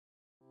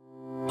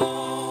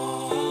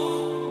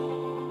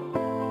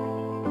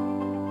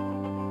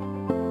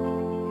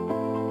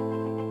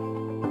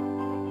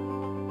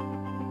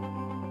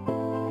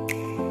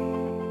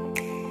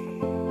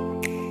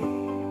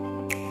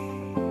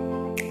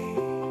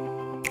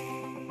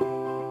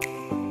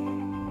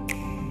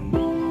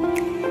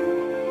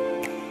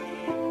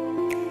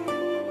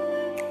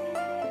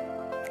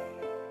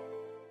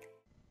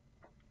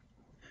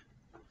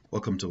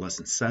Welcome to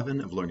Lesson 7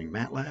 of Learning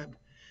Matlab.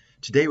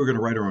 Today we're going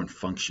to write our own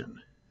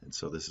function, and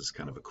so this is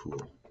kind of a cool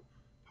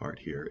part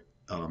here.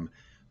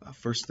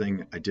 First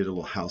thing, I did a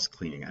little house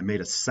cleaning. I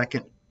made a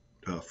second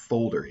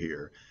folder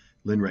here,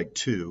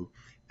 linreg2,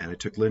 and I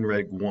took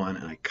linreg1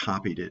 and I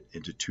copied it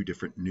into two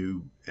different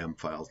new M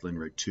files,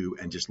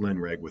 linreg2 and just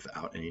linreg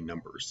without any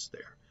numbers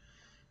there.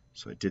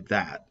 So I did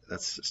that.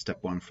 That's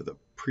step one for the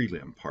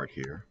prelim part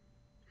here.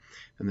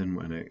 And then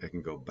when I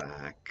can go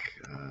back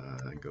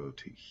and go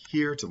to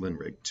here to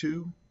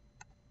linreg2.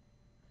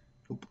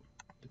 Oop,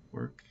 didn't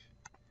work.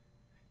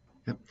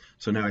 Yep.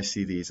 So now I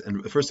see these,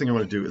 and the first thing I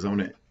want to do is I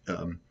want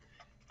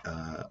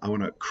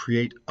to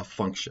create a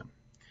function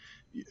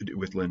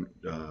with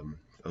a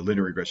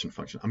linear regression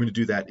function. I'm going to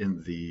do that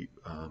in the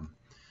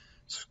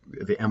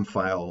M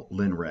file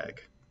linreg.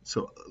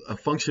 So a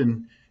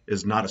function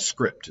is not a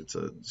script.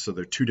 So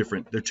they're two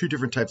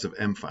different types of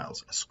M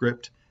files, a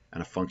script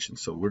and a function.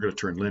 So we're going to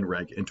turn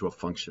linreg into a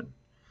function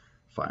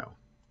file.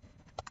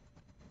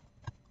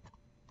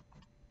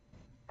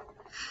 I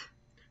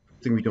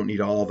think we don't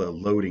need all the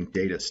loading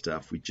data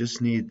stuff. We just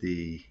need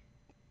the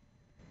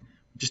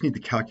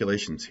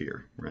calculations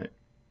here, right?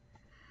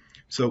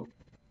 So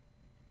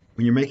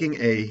when you're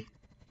making a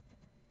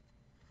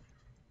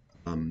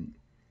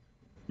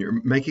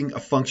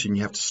function,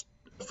 you have to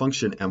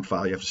function M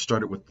file. You have to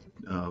start it with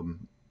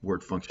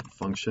word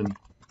function,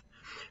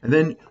 and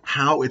then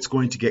how it's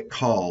going to get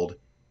called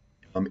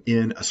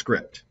in a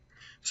script.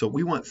 So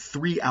we want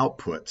three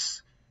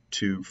outputs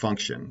to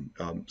function: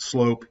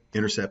 slope,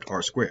 intercept,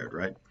 r squared,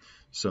 right?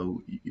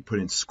 So you put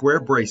in square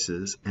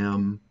braces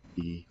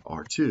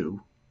MER2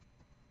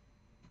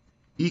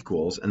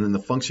 equals, and then the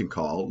function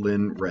call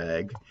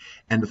linreg,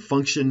 and the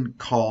function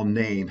call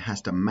name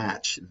has to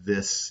match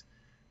the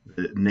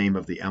name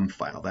of the M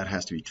file. That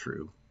has to be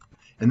true.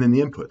 And then the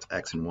inputs,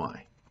 X and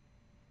Y.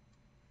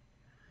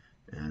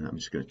 And I'm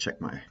just going to check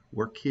my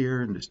work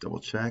here and just double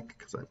check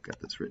because I've got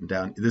this written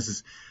down.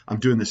 I'm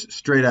doing this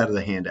straight out of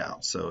the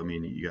handout. So, I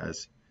mean, you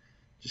guys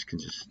can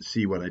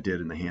see what I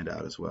did in the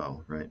handout as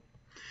well, right?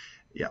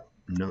 Yeah,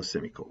 no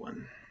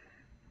semicolon.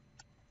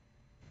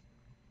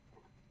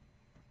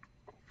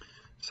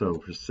 So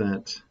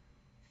percent.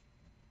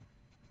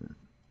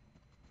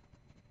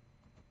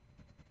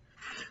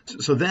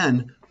 So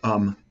then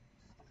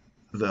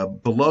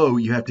below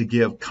you have to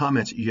give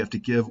comments. You have to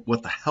give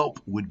what the help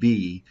would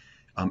be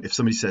if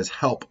somebody says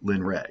help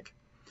linreg.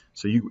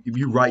 So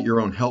you write your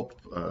own help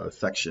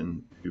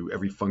section to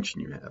every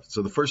function you have.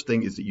 So the first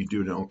thing is that you do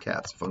it in all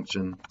caps,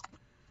 function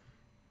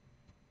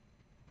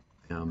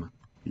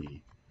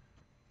M-B-R-R-R2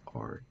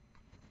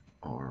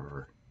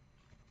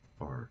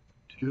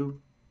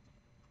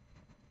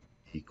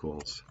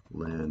 equals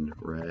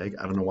linreg.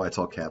 I don't know why it's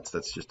all caps.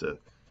 That's just a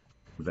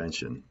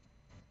convention.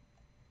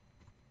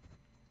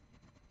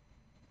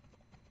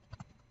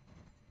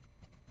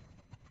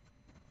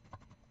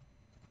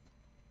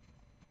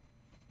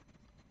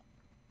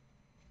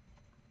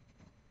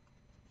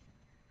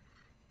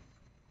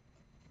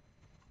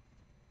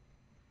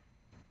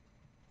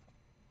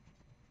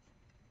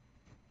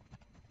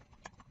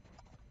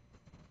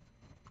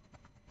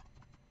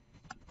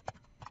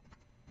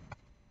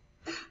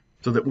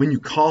 So that when you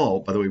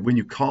call, by the way, when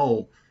you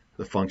call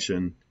the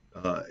function,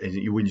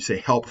 when you say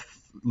help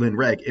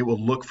linreg, it will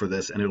look for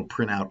this and it'll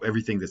print out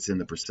everything that's in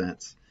the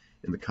percents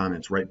in the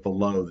comments right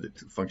below the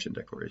function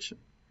declaration.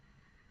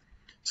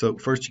 So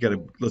first we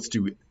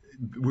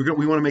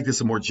want to make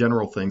this a more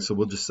general thing, so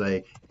we'll just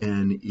say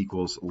n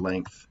equals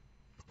length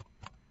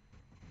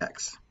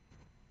x.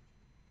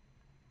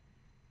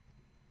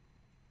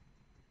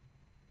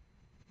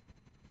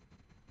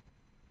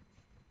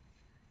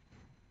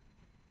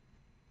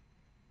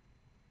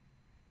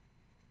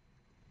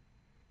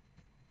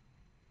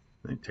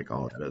 Then take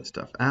all that other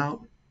stuff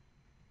out.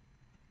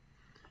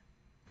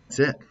 That's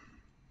it.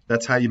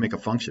 That's how you make a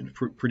function.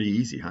 Pretty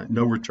easy, huh?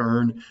 No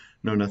return,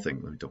 no nothing.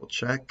 Let me double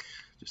check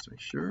just to make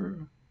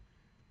sure.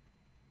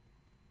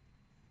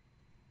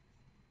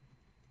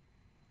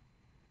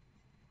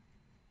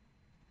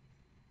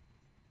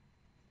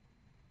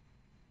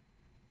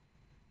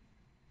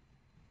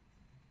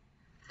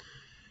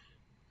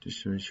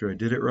 Just to make sure I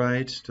did it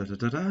right.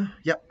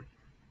 Yep.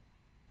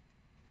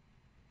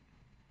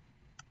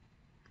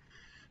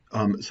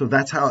 So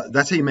that's how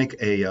you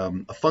make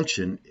a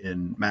function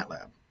in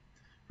Matlab,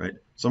 right?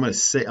 So I'm going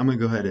to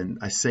go ahead and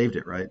I saved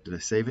it, right? Did I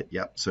save it?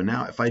 Yep. So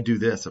now if I do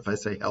this, if I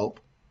say help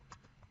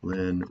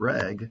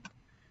linreg,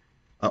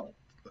 oh,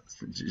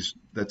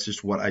 that's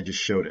just what I just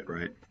showed it,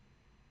 right?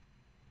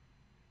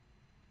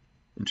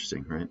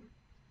 Interesting, right?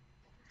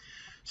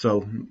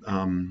 So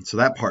so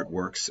that part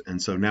works,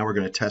 and so now we're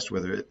going to test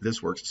whether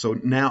this works. So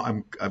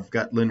now I've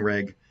got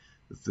linreg,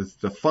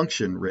 the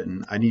function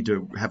written. I need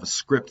to have a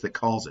script that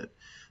calls it.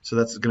 So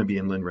that's going to be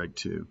in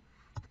linreg2.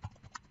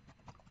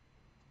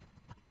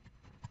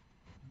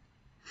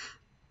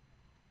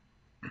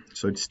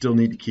 So I still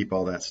need to keep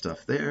all that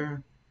stuff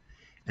there.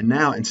 And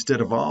now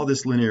instead of all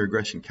this linear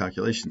regression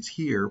calculations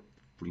here,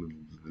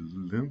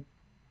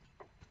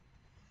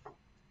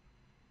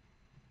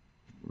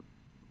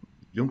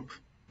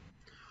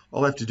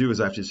 All I have to do is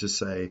I have to just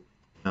say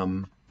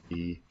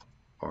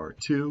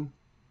MER2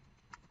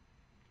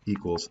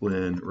 equals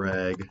len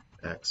reg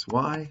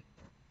xy.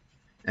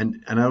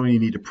 And I don't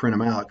even need to print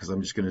them out because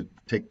I'm just going to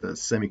take the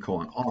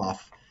semicolon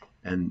off,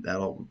 and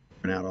that'll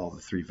print out all the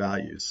three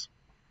values.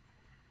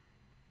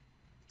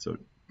 So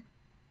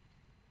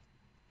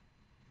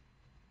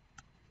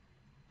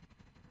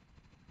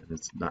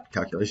it's not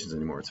calculations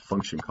anymore, it's a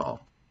function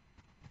call.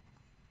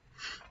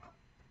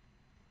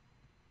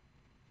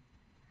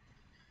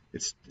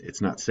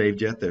 It's not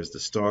saved yet. There's the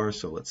star,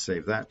 so let's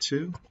save that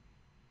too.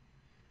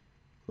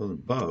 Close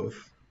them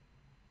both.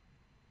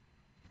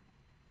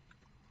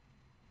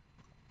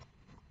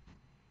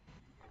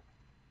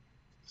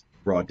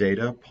 Raw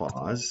data,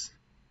 pause.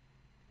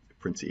 It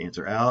prints the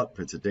answer out,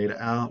 prints the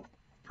data out.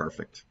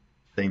 Perfect.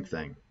 Same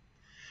thing.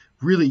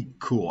 Really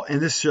cool.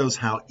 And this shows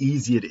how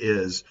easy it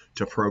is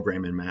to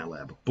program in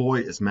Matlab. Boy,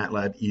 is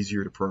Matlab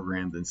easier to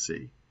program than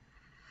C.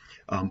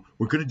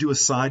 We're going to do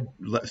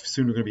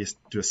soon we're going to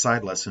do a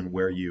side lesson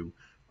where we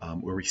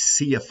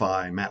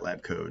CFI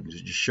Matlab code and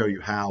just show you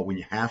how, when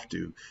you have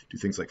to, do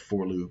things like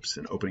for loops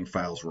and opening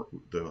files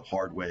the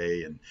hard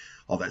way and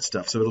all that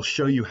stuff. So it'll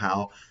show you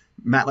how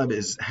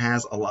Matlab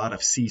has a lot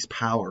of C's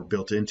power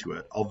built into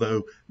it,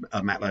 although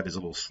Matlab is a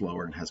little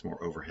slower and has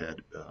more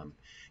overhead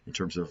in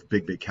terms of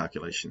big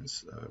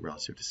calculations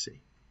relative to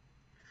C.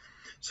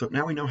 So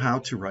now we know how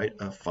to write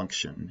a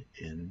function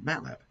in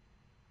Matlab.